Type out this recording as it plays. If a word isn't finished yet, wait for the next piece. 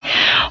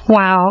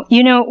Wow.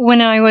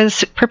 When I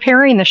was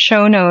preparing the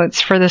show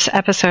notes for this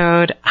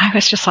episode, I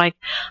was just like,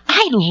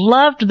 I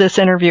loved this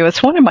interview.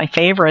 It's one of my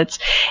favorites.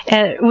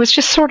 It was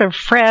just sort of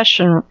fresh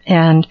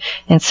and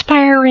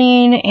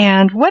inspiring.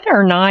 And whether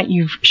or not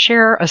you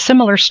share a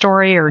similar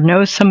story or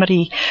know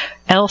somebody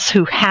else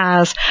who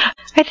has,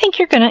 I think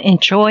you're going to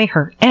enjoy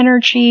her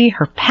energy,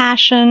 her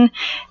passion,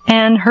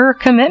 and her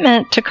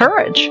commitment to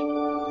courage.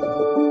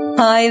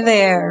 Hi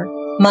there.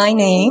 My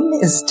name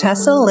is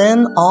Tessa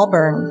Lynn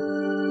Alburn.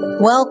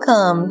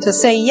 Welcome to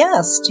Say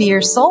Yes to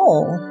Your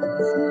Soul.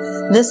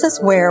 This is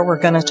where we're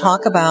going to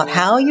talk about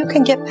how you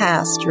can get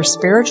past your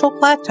spiritual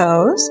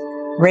plateaus,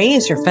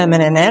 raise your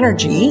feminine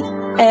energy,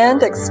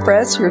 and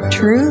express your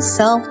true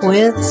self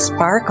with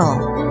sparkle.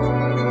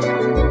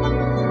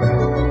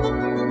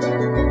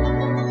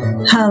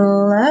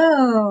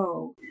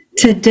 Hello.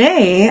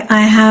 Today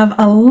I have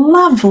a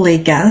lovely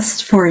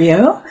guest for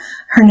you.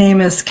 Her name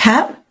is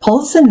Kat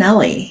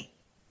Polsinelli.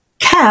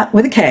 Kat,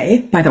 with a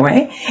K, by the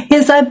way,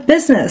 is a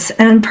business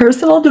and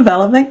personal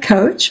development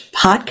coach,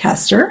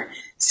 podcaster,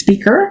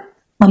 speaker,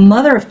 a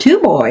mother of 2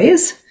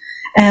 boys,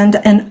 and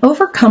an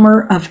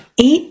overcomer of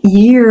 8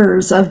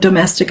 years of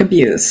domestic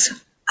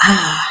abuse.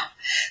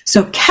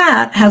 So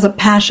Kat has a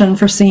passion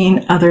for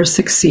seeing others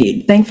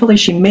succeed. Thankfully,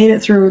 she made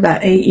it through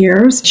that 8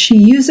 years. She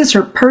uses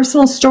her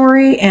personal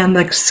story and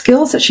the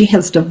skills that she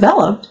has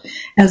developed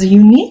as a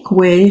unique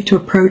way to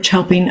approach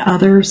helping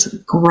others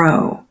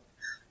grow.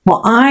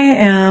 Well, I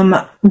am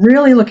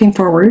really looking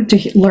forward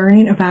to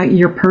learning about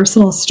your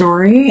personal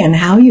story and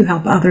how you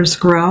help others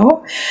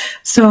grow.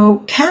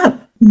 So, Kat,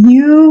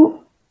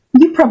 you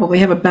probably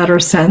have a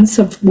better sense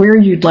of where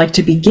you'd like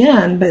to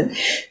begin, but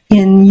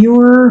in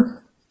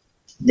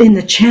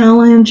the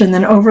challenge and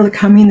then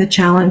overcoming the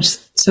challenge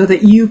so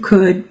that you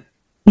could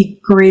be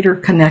greater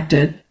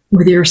connected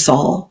with your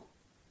soul.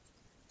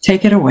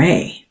 Take it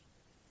away.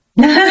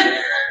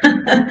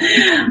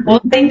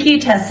 Well, thank you,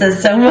 Tessa,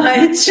 so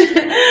much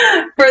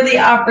for the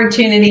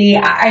opportunity.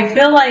 I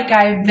feel like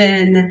I've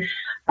been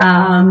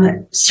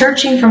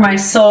searching for my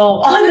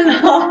soul on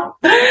and off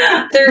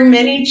through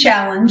many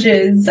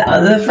challenges.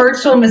 The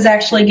first one was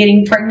actually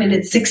getting pregnant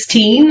at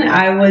 16.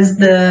 I was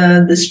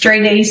the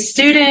straight A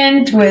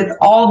student with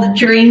all the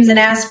dreams and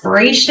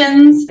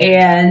aspirations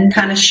and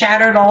kind of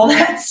shattered all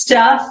that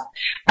stuff.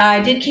 I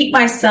did keep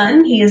my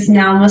son. He is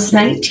now almost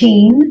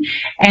 19.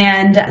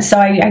 And so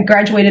I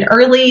graduated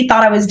early,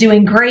 thought I was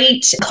doing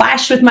great,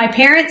 clashed with my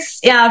parents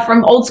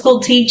from old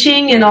school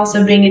teaching and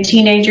also being a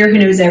teenager who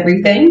knows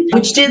everything,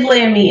 which did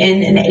land me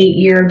in an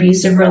 8-year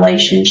abusive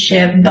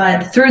relationship.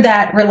 But through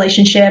that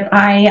relationship,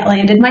 I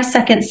landed my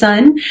second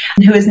son,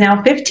 who is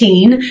now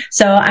 15.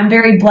 So I'm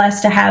very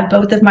blessed to have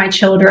both of my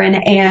children.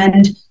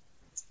 And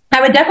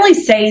I would definitely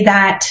say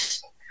that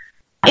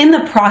in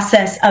the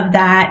process of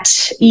that,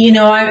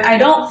 I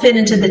don't fit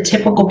into the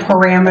typical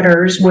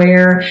parameters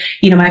where,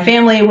 my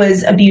family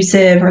was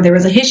abusive or there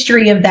was a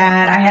history of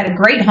that. I had a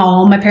great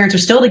home. My parents are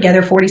still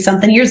together 40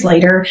 something years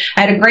later.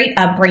 I had a great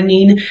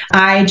upbringing.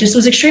 I just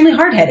was extremely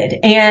hard-headed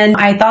and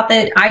I thought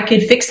that I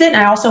could fix it. And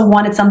I also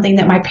wanted something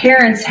that my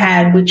parents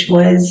had, which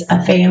was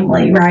a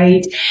family,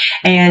 right?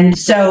 And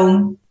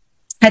so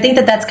I think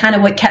that that's kind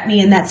of what kept me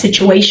in that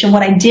situation.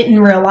 What I didn't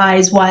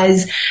realize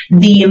was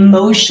the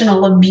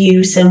emotional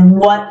abuse and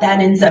what that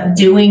ends up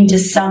doing to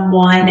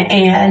someone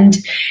and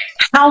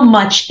how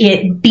much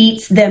it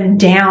beats them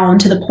down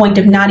to the point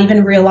of not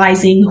even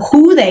realizing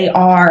who they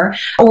are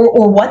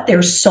or what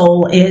their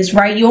soul is,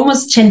 right? You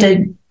almost tend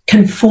to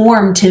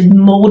conform to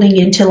molding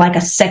into like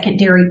a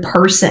secondary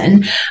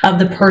person of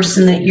the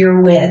person that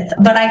you're with.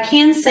 But I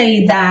can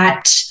say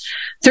that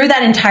through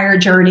that entire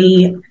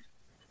journey,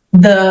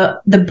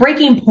 the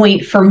breaking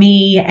point for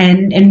me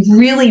and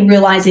really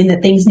realizing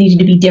that things needed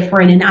to be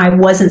different and I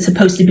wasn't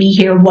supposed to be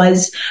here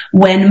was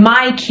when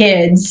my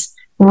kids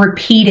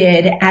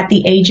repeated at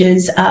the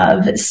ages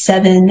of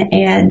 7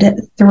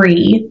 and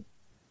 3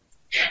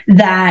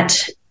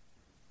 that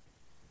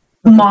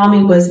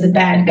mommy was the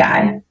bad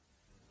guy.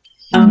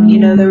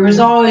 There was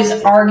always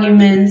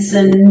arguments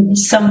and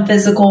some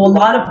physical, a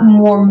lot of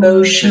more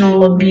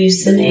emotional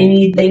abuse than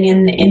anything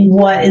in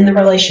the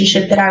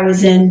relationship that I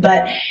was in.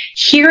 But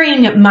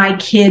hearing my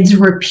kids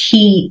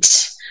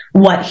repeat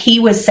what he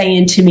was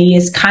saying to me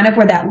is kind of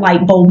where that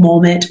light bulb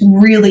moment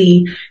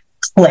really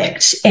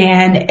clicked.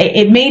 And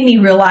it made me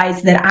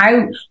realize that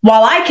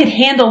while I could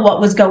handle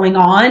what was going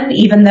on,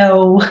 even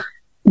though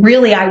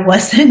really I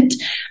wasn't,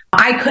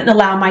 I couldn't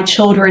allow my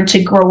children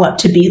to grow up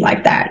to be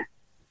like that.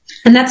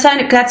 And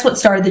that's what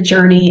started the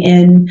journey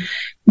in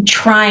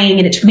trying,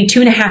 and it took me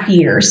 2.5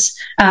 years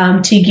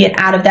to get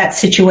out of that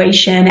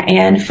situation.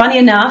 And funny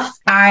enough,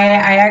 I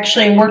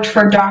actually worked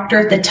for a doctor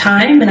at the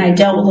time, and I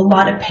dealt with a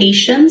lot of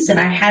patients, and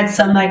I had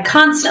some I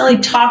constantly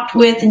talked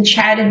with and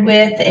chatted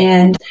with,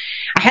 and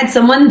I had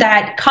someone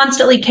that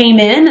constantly came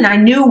in and I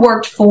knew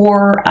worked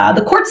for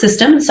the court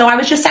system. So I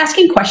was just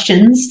asking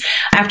questions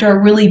after a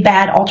really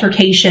bad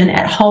altercation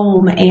at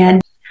home,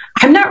 and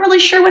I'm not really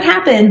sure what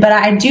happened, but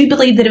I do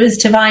believe that it was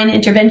divine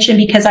intervention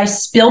because I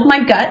spilled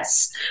my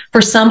guts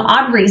for some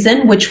odd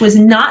reason, which was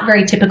not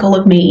very typical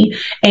of me.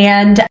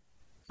 And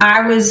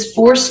I was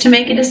forced to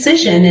make a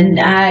decision.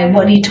 And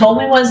what he told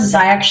me is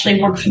I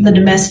actually worked for the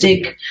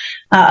domestic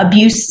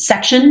abuse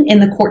section in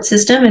the court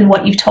system. And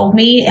what you've told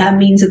me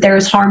means that there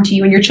is harm to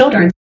you and your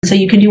children. So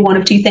you can do one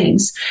of two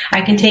things.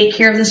 I can take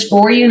care of this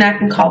for you and I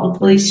can call the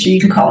police, or you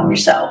can call them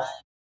yourself.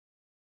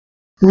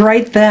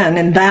 Right then,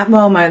 in that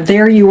moment,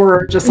 there you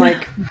were, just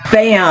like,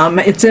 bam,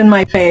 it's in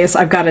my face.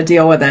 I've got to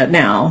deal with it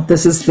now.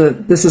 This is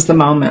the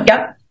moment.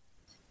 Yep.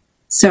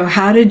 So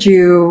how did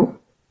you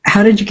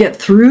get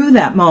through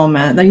that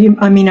moment?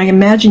 I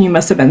imagine you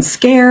must have been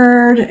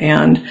scared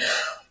and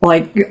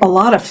like a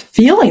lot of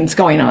feelings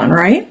going on,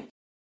 right?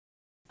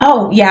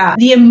 Oh, yeah.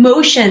 The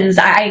emotions,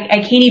 I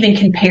can't even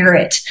compare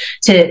it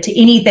to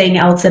anything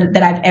else that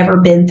I've ever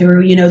been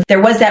through. You know,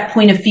 there was that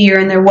point of fear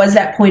and there was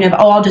that point of,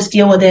 oh, I'll just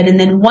deal with it. And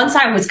then once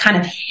I was kind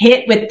of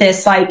hit with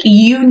this, like,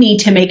 you need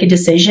to make a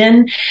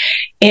decision,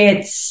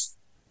 it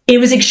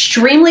was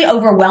extremely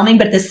overwhelming.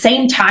 But at the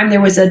same time,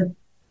 there was a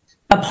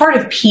part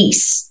of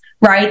peace,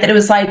 right? That it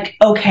was like,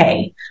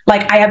 okay,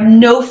 like I have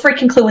no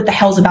freaking clue what the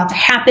hell's about to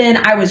happen.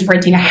 I was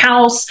renting a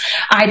house.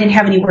 I didn't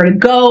have anywhere to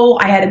go.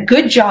 I had a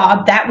good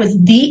job. That was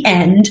the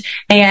end.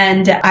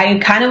 And I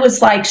kind of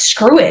was like,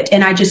 screw it.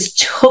 And I just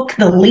took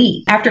the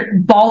leap after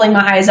bawling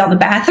my eyes out in the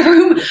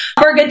bathroom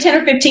for a good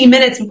 10 or 15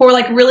 minutes before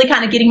like really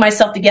kind of getting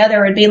myself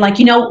together and being like,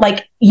 you know,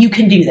 like you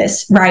can do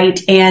this. Right.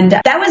 And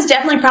that was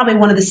definitely probably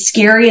one of the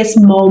scariest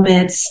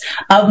moments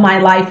of my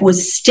life,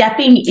 was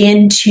stepping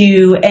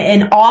into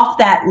and off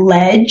that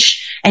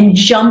ledge and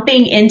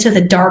jumping into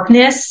the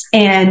darkness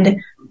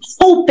and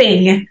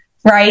hoping,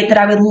 right, that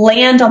I would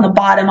land on the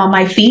bottom on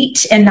my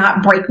feet and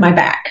not break my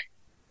back.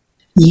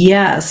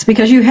 Yes,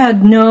 because you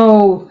had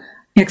no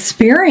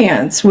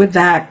experience with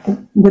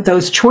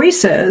those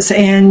choices,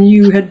 and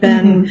you had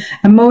been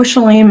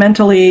emotionally and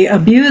mentally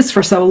abused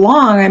for so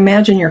long. I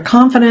imagine your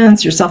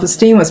confidence, your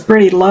self-esteem was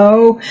pretty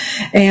low.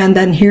 And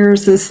then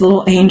here's this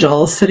little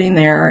angel sitting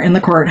there in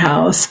the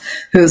courthouse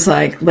who's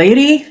like,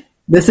 lady,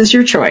 this is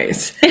your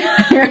choice. Yep.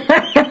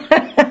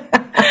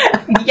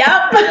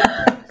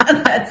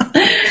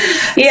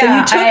 So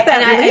you took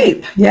that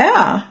leap.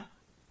 Yeah.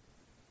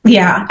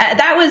 Yeah.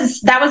 That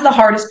was the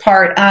hardest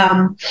part.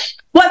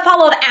 What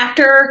followed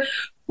after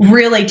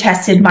really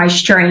tested my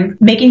strength.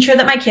 Making sure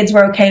that my kids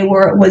were okay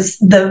was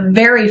the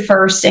very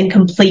first and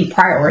complete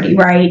priority,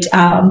 right?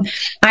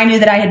 I knew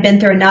that I had been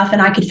through enough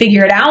and I could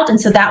figure it out. And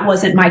so that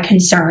wasn't my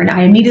concern.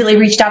 I immediately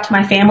reached out to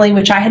my family,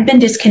 which I had been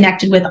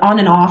disconnected with on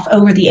and off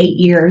over the 8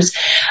 years.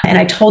 And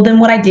I told them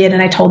what I did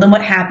and I told them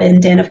what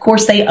happened. And of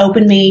course they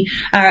open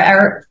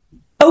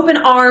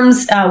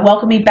arms,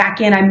 welcomed me back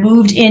in. I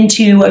moved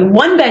into a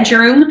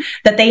 1-bedroom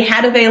that they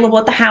had available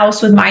at the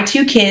house with my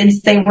 2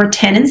 kids. They were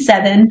 10 and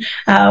 7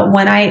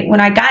 when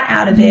I got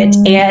out of it.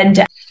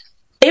 And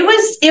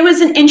it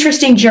was an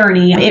interesting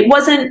journey. It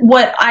wasn't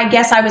what I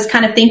guess I was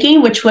kind of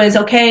thinking, which was,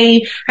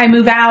 okay, I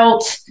move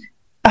out,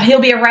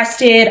 he'll be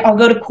arrested, I'll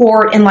go to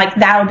court, and like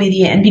that'll be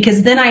the end.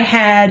 Because then I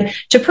had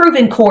to prove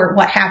in court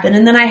what happened,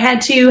 and then I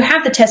had to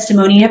have the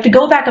testimony. You have to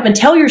go back up and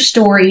tell your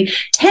story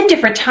 10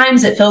 different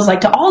times, it feels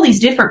like, to all these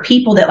different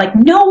people that like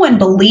no one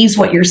believes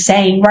what you're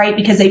saying, right?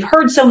 Because they've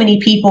heard so many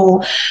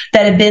people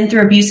that have been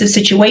through abusive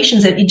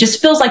situations that it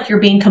just feels like you're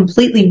being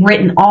completely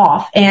written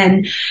off.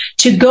 And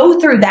to go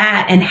through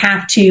that and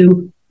have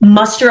to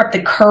muster up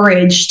the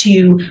courage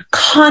to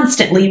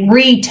constantly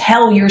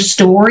retell your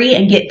story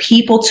and get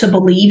people to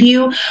believe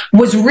you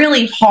was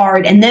really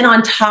hard. And then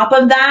on top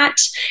of that,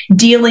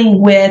 dealing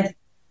with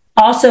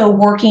also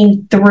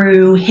working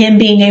through him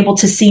being able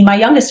to see my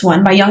youngest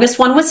one. My youngest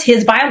one was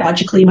his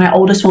biologically. My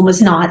oldest one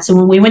was not. So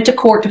when we went to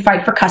court to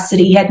fight for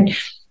custody,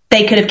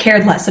 they could have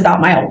cared less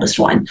about my oldest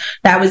one.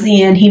 That was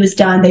the end. He was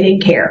done. They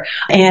didn't care.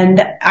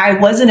 And I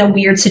was in a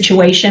weird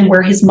situation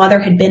where his mother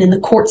had been in the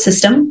court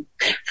system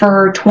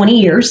for 20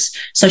 years.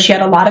 So she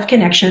had a lot of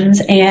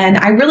connections. And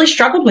I really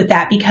struggled with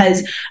that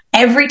because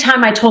every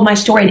time I told my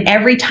story and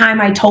every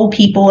time I told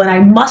people and I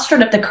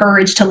mustered up the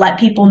courage to let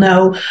people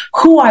know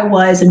who I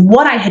was and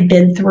what I had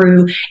been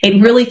through,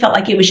 it really felt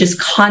like it was just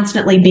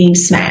constantly being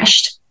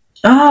smashed.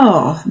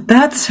 Oh,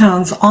 that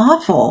sounds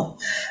awful.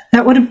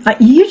 That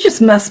you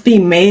just must be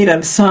made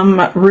of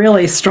some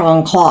really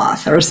strong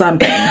cloth or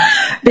something.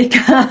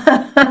 Because,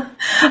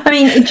 I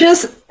mean,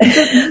 just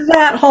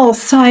that whole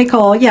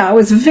cycle, yeah, it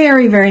was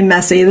very, very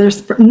messy.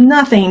 There's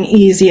nothing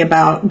easy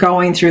about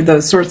going through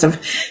those sorts of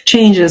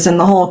changes in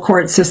the whole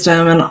court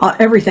system and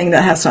everything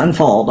that has to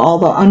unfold, all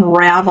the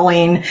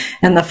unraveling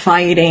and the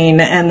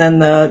fighting and then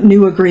the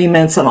new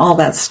agreements and all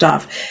that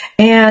stuff.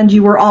 And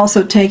you were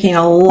also taking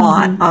a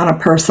lot on a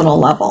personal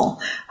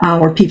level,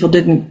 where people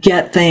didn't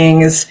get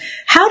things.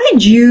 How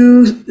did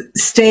you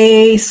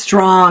stay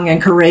strong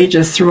and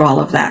courageous through all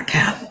of that,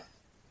 Kat?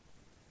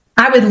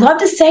 I would love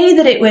to say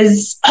that it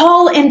was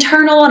all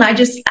internal and I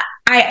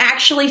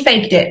actually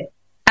faked it.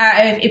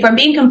 If I'm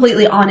being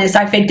completely honest,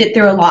 I faked it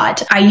through a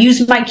lot. I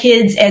used my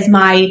kids as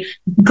my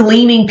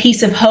gleaming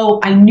piece of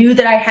hope. I knew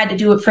that I had to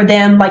do it for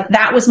them. Like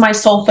that was my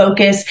sole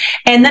focus.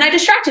 And then I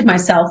distracted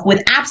myself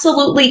with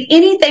absolutely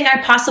anything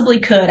I possibly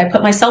could. I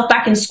put myself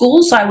back in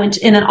school. So I went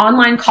in an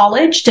online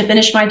college to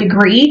finish my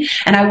degree.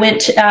 And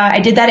I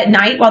did that at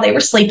night while they were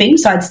sleeping.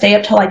 So I'd stay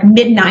up till like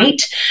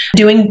midnight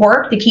doing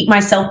work to keep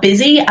myself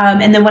busy.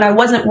 And then when I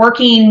wasn't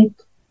working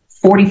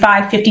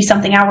 45, 50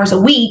 something hours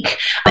a week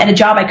at a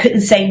job I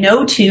couldn't say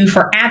no to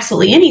for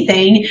absolutely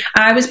anything,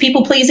 I was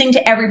people pleasing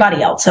to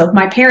everybody else. So if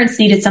my parents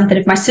needed something,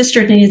 if my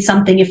sister needed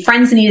something, if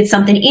friends needed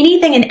something,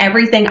 anything and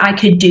everything I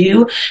could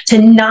do to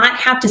not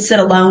have to sit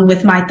alone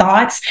with my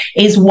thoughts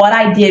is what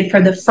I did for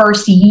the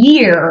first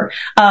year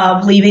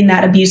of leaving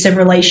that abusive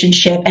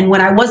relationship. And when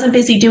I wasn't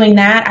busy doing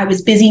that, I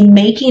was busy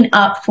making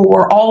up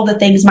for all the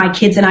things my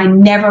kids and I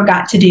never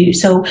got to do.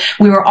 So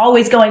we were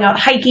always going out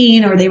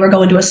hiking, or they were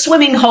going to a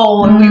swimming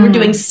hole, and we were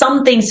doing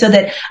something so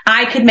that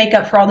I could make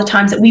up for all the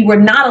times that we were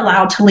not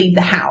allowed to leave the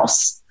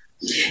house.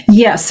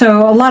 Yeah,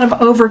 so a lot of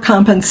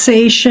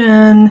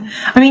overcompensation.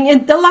 I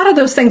mean, a lot of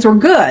those things were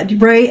good,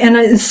 right? And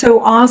it's so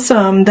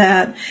awesome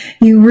that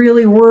you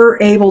really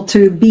were able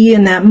to be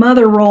in that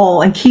mother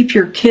role and keep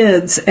your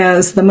kids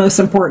as the most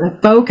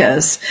important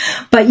focus.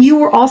 But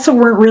you also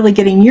weren't really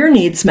getting your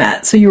needs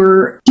met. So you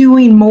were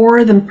doing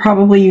more than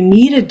probably you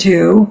needed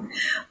to,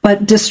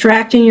 but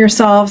distracting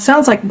yourself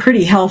sounds like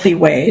pretty healthy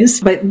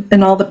ways. But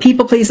in all the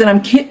people pleasing,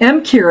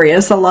 I'm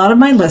curious, a lot of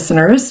my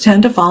listeners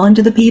tend to fall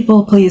into the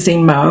people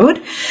pleasing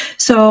mode.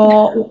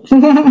 So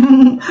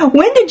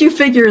when did you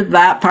figure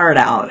that part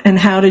out, and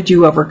how did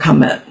you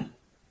overcome it?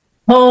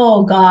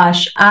 Oh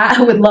gosh,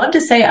 I would love to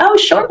say,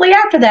 shortly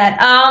after that.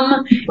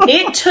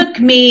 It took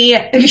me,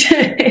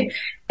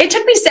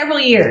 several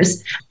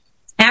years.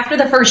 After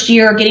the first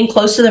year, getting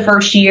close to the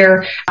first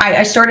year,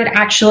 I started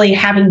actually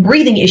having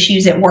breathing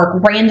issues at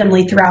work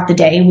randomly throughout the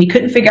day, and we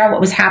couldn't figure out what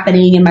was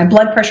happening, and my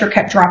blood pressure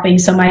kept dropping.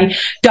 So my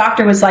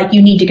doctor was like,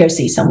 you need to go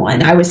see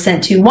someone. I was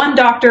sent to one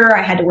doctor.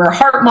 I had to wear a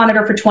heart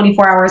monitor for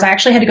 24 hours. I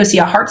actually had to go see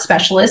a heart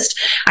specialist.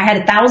 I had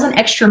 1,000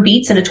 extra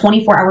beats in a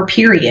 24-hour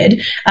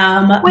period.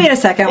 Wait a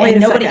second.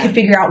 Nobody could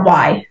figure out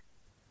why.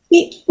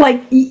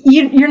 Like,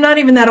 you're not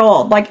even that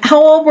old. Like, how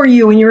old were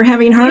you when you were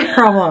having heart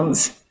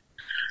problems?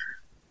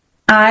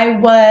 I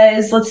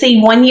was,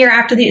 1 year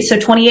after so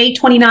 28,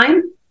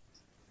 29.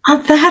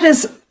 That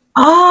is,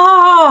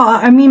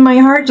 I mean, my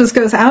heart just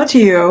goes out to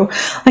you.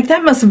 Like,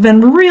 that must have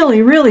been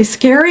really, really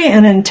scary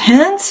and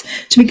intense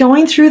to be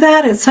going through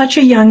that at such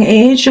a young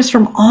age, just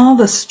from all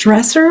the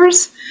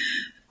stressors.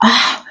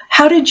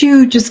 How did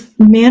you just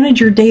manage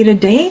your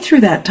day-to-day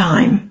through that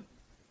time?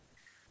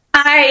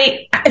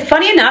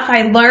 Funny enough,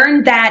 I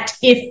learned that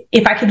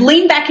if I could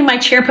lean back in my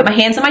chair, put my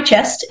hands on my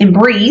chest and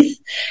breathe,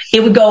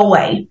 it would go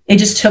away. It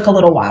just took a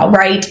little while,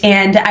 right?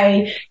 And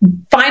I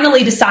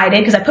finally decided,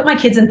 because I put my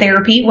kids in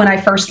therapy when I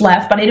first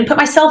left, but I didn't put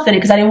myself in it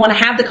because I didn't want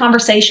to have the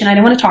conversation. I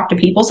didn't want to talk to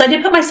people. So I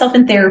did put myself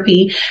in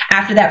therapy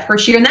after that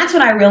first year. And that's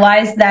when I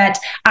realized that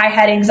I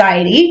had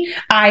anxiety,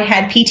 I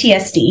had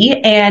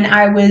PTSD, and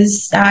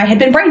I had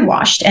been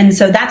brainwashed. And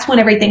so that's when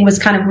everything was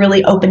kind of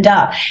really opened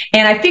up.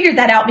 And I figured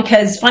that out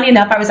because, funny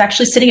enough, I was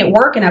actually sitting at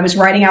work and I was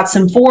writing out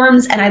some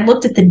forms, and I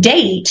looked at the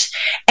date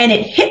and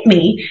it hit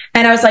me,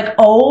 and I was like,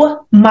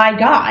 oh my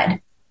God,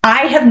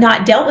 I have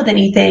not dealt with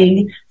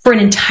anything for an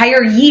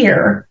entire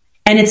year,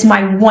 and it's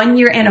my 1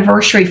 year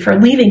anniversary for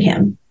leaving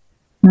him.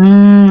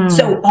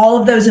 So all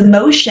of those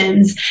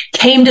emotions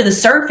came to the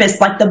surface.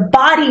 Like, the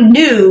body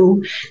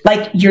knew,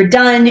 like, you're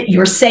done,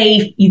 you're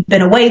safe, you've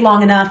been away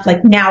long enough,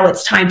 like, now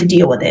it's time to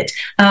deal with it.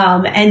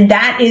 And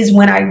that is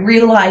when I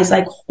realized,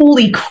 like,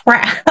 holy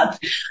crap,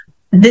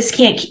 this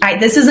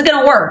isn't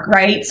going to work,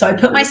 right? So I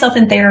put myself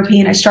in therapy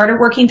and I started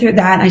working through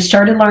that, and I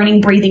started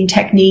learning breathing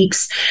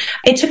techniques.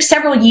 It took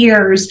several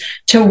years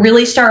to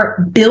really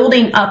start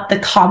building up the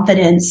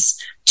confidence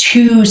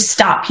to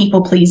stop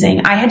people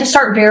pleasing. I had to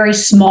start very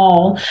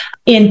small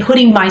in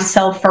putting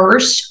myself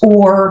first,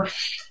 or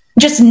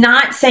just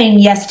not saying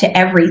yes to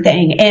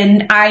everything.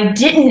 And I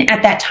didn't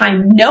at that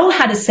time know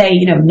how to say,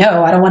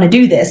 no, I don't want to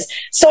do this.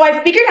 So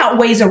I figured out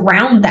ways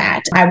around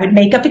that. I would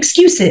make up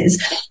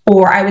excuses,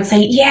 or I would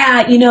say,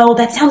 yeah,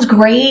 that sounds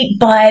great,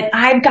 but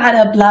I've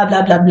got a blah,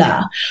 blah, blah,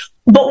 blah.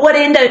 But what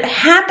ended up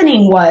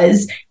happening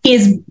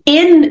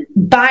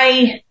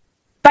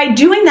by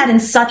doing that in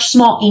such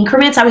small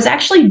increments, I was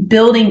actually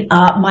building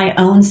up my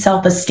own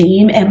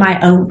self-esteem and my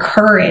own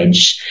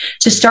courage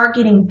to start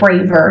getting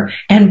braver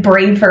and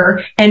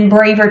braver and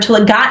braver, till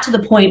it got to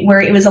the point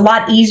where it was a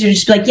lot easier to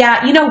just be like,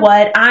 yeah, you know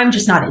what? I'm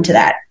just not into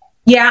that.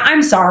 Yeah,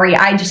 I'm sorry.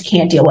 I just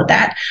can't deal with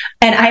that.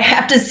 And I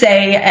have to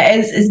say,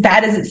 as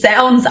bad as it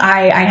sounds,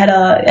 I had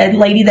a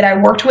lady that I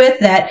worked with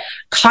that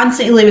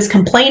constantly was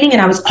complaining,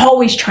 and I was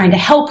always trying to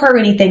help her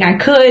anything I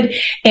could.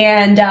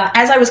 And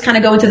as I was kind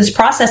of going through this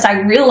process, I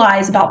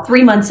realized about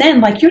 3 months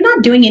in, like, you're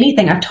not doing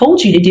anything I've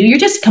told you to do. You're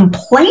just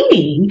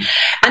complaining.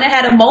 And I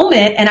had a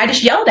moment and I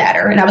just yelled at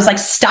her and I was like,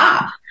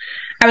 stop.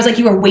 I was like,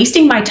 you are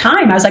wasting my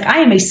time. I was like, I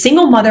am a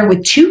single mother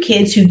with 2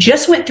 kids who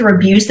just went through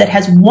abuse, that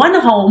has one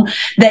home,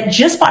 that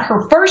just bought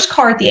her first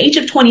car at the age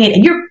of 28.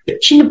 And you're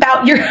bitching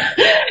about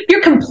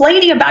you're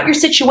complaining about your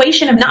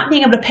situation of not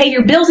being able to pay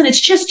your bills. And it's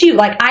just you.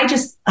 Like, I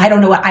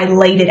don't know what, I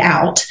laid it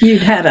out.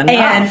 You'd had enough.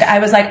 And I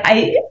was like,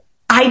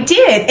 I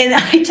did.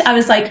 And I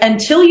was like,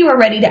 until you are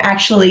ready to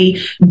actually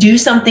do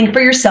something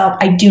for yourself,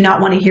 I do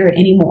not want to hear it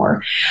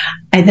anymore.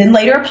 I then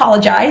later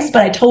apologized,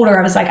 but I told her,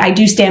 I was like, I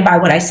do stand by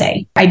what I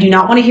say. I do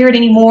not want to hear it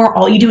anymore.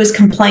 All you do is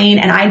complain.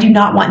 And I do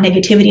not want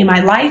negativity in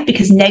my life,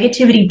 because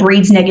negativity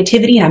breeds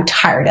negativity, and I'm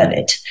tired of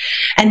it.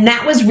 And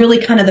that was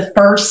really kind of the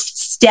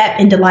first step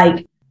into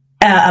like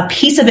a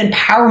piece of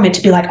empowerment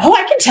to be like, oh,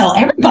 I can tell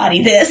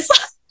everybody this.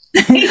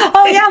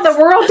 Oh yeah,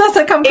 the world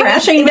doesn't come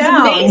crashing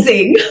down. It was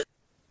amazing.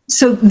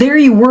 So there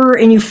you were,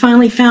 and you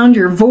finally found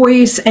your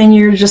voice, and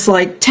you're just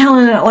like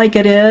telling it like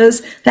it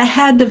is. That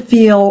had to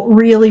feel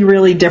really,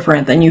 really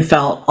different than you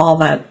felt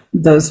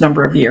those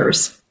number of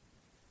years.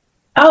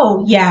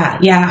 Oh, yeah.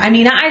 Yeah. I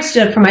mean, I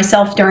stood up for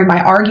myself during my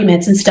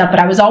arguments and stuff, but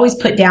I was always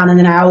put down. And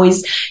then I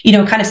always,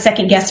 kind of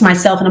second guessed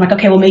myself. And I'm like,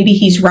 okay, well, maybe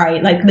he's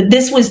right. Like, but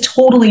this was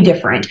totally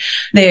different.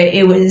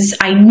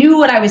 I knew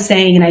what I was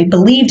saying, and I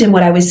believed in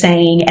what I was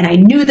saying, and I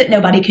knew that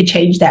nobody could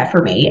change that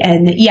for me.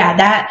 And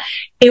yeah,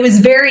 it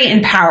was very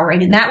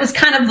empowering. And that was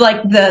kind of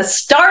like the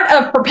start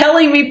of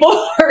propelling me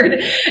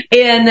forward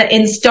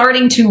in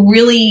starting to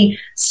really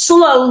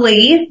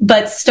slowly,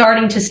 but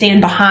starting to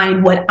stand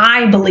behind what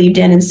I believed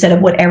in instead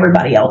of what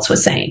everybody else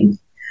was saying.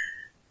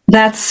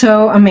 That's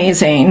so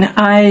amazing.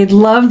 I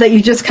love that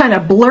you just kind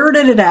of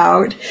blurted it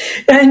out,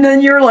 and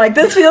then you're like,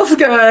 this feels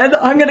good.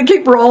 I'm going to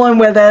keep rolling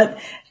with it.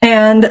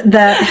 And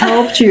that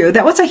helped you.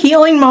 That was a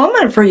healing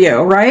moment for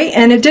you, right?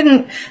 And it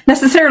didn't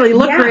necessarily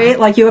look great,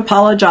 like you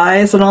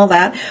apologized and all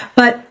that.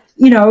 But,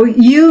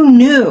 you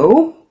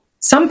knew,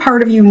 some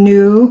part of you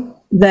knew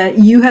that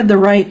you had the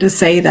right to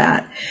say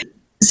that.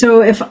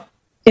 So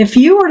if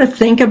you were to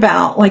think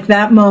about like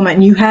that moment,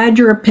 and you had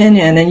your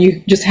opinion and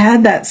you just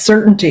had that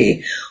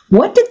certainty,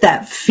 what did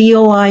that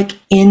feel like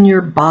in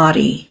your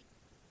body?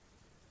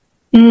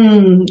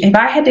 If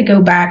I had to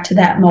go back to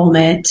that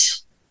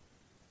moment,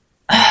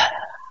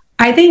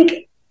 I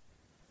think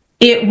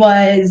it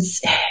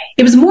was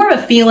more of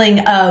a feeling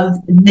of,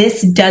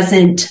 this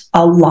doesn't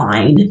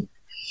align.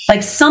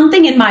 Like,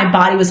 something in my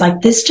body was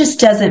like, this just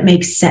doesn't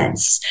make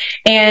sense.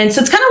 And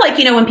so it's kind of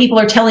like, when people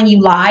are telling you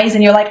lies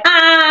and you're like,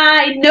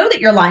 I know that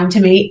you're lying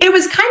to me. It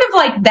was kind of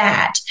like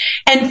that.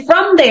 And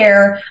from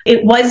there,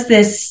 it was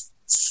this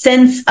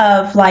sense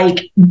of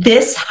like,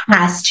 this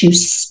has to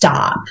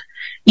stop.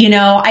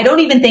 I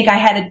don't even think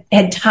I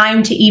had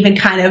time to even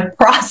kind of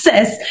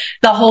process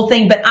the whole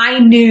thing, but I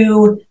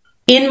knew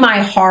in my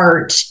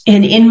heart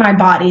and in my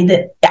body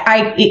that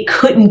it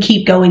couldn't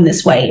keep going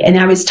this way. And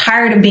I was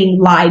tired of being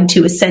lied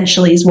to,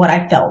 essentially, is what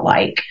I felt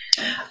like.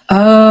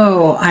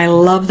 Oh, I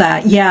love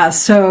that. Yeah.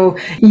 So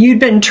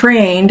you'd been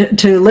trained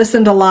to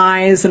listen to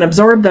lies and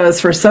absorb those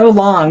for so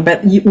long.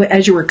 But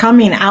as you were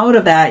coming out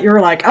of that, you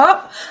were like,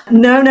 oh,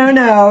 no.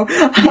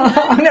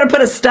 I'm going to put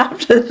a stop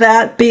to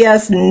that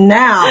BS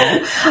now.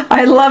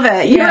 I love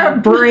it. You're a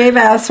brave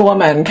ass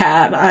woman,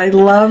 Kat. I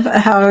love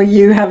how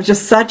you have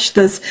just such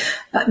this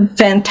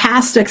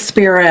fantastic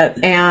spirit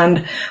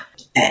and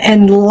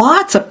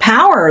lots of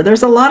power.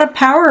 There's a lot of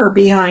power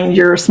behind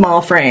your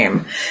small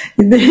frame.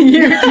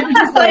 You're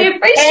just like, I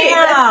appreciate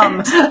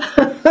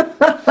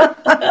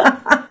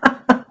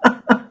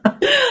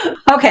that.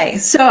 Okay,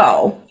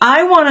 so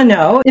I want to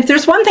know if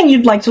there's one thing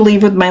you'd like to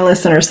leave with my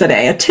listeners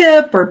today, a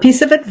tip or a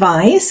piece of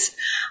advice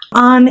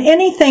on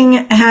anything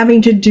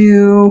having to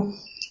do,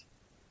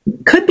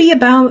 could be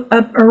about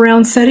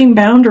around setting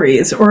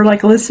boundaries or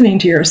like listening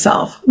to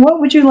yourself. What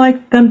would you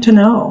like them to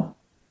know?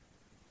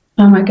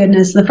 Oh my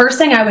goodness. The first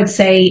thing I would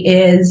say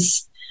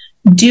is,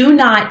 do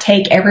not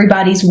take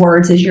everybody's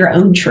words as your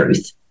own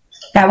truth.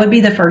 That would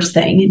be the first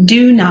thing.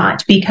 Do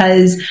not,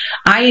 because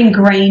I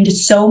ingrained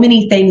so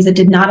many things that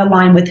did not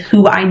align with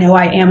who I know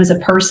I am as a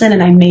person,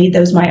 and I made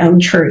those my own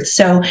truth.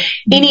 So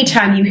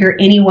anytime you hear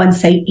anyone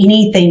say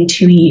anything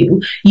to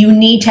you, you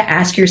need to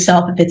ask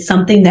yourself if it's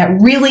something that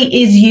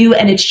really is you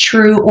and it's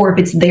true, or if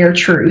it's their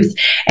truth.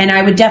 And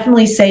I would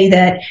definitely say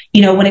that,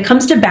 when it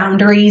comes to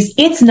boundaries,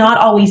 it's not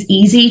always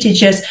easy to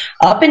just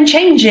up and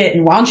change it.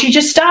 And why don't you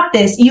just stop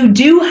this? You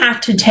do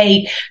have to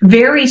take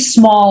very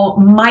small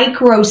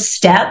micro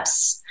steps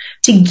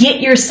to get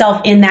yourself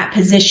in that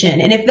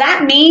position. And if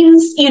that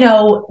means,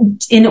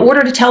 in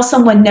order to tell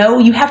someone no,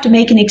 you have to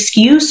make an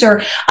excuse,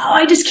 or,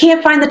 I just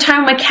can't find the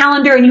time on my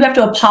calendar, and you have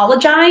to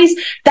apologize,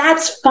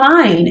 that's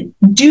fine.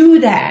 Do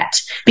that.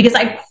 Because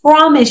I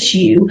promise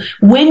you,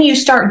 when you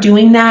start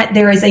doing that,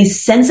 there is a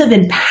sense of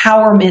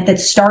empowerment that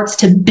starts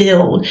to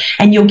build,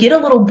 and you'll get a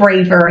little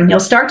braver, and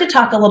you'll start to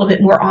talk a little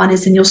bit more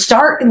honest, and you'll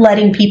start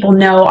letting people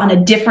know on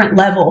a different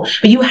level.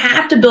 But you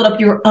have to build up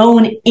your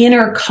own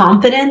inner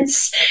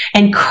confidence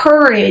and courage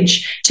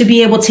to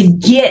be able to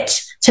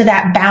get to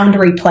that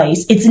boundary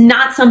place. It's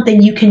not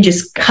something you can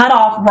just cut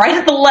off right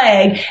at the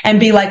leg and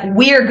be like,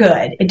 we're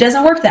good. It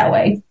doesn't work that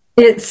way.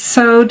 It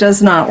so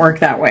does not work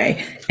that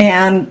way.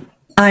 And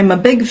I'm a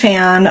big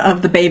fan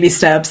of the baby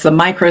steps, the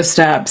micro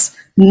steps,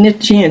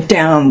 niching it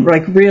down,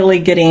 like really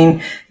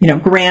getting,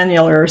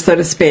 granular, so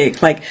to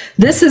speak. Like,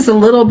 this is a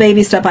little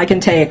baby step I can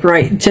take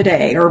right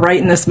today or right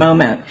in this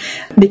moment,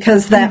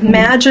 because that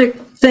magic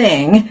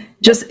thing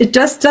it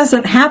just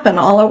doesn't happen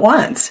all at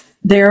once.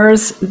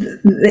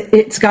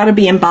 It's got to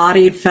be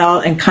embodied,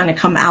 felt, and kind of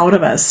come out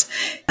of us.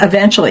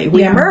 Eventually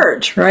we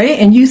emerge, right?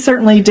 And you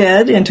certainly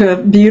did, into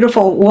a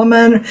beautiful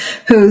woman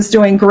who's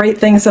doing great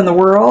things in the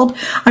world.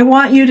 I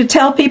want you to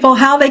tell people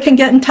how they can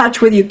get in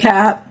touch with you,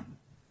 Kat.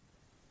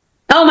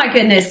 Oh my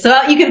goodness.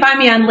 So you can find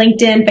me on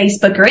LinkedIn,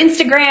 Facebook, or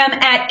Instagram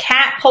at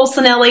Kat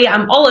Polsinelli.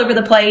 I'm all over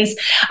the place.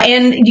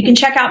 And you can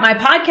check out my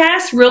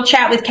podcast, Real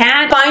Chat with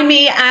Kat. Find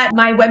me at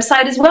my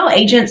website as well,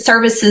 Agent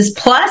Services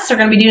Plus. We're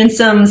going to be doing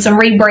some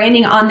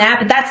rebranding on that,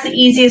 but that's the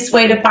easiest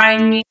way to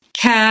find me.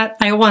 Kat,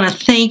 I want to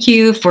thank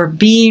you for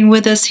being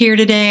with us here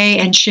today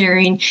and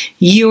sharing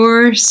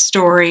your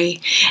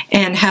story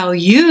and how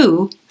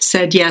you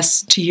said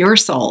yes to your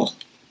soul.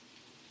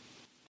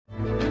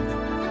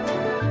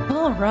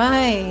 All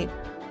right.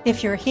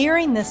 If you're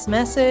hearing this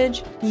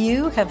message,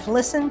 you have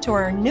listened to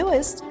our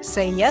newest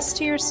Say Yes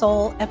to Your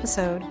Soul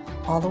episode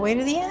all the way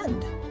to the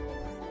end.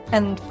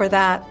 And for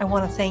that, I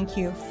want to thank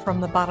you from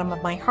the bottom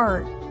of my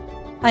heart.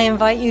 I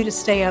invite you to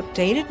stay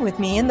updated with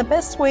me, and the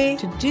best way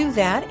to do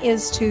that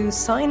is to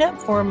sign up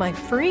for my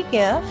free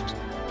gift,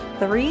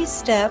 3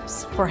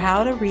 Steps for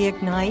How to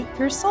Reignite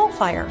Your Soul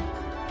Fire.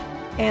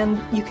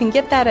 And you can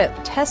get that at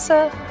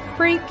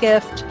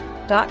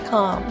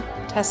tessafreegift.com.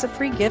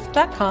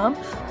 tessafreegift.com,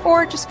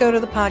 or just go to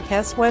the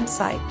podcast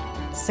website,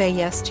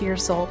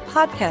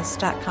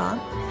 sayyesToYourSoulPodcast.com,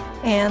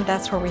 and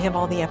that's where we have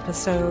all the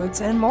episodes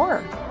and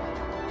more.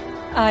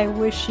 I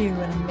wish you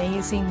an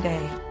amazing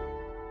day.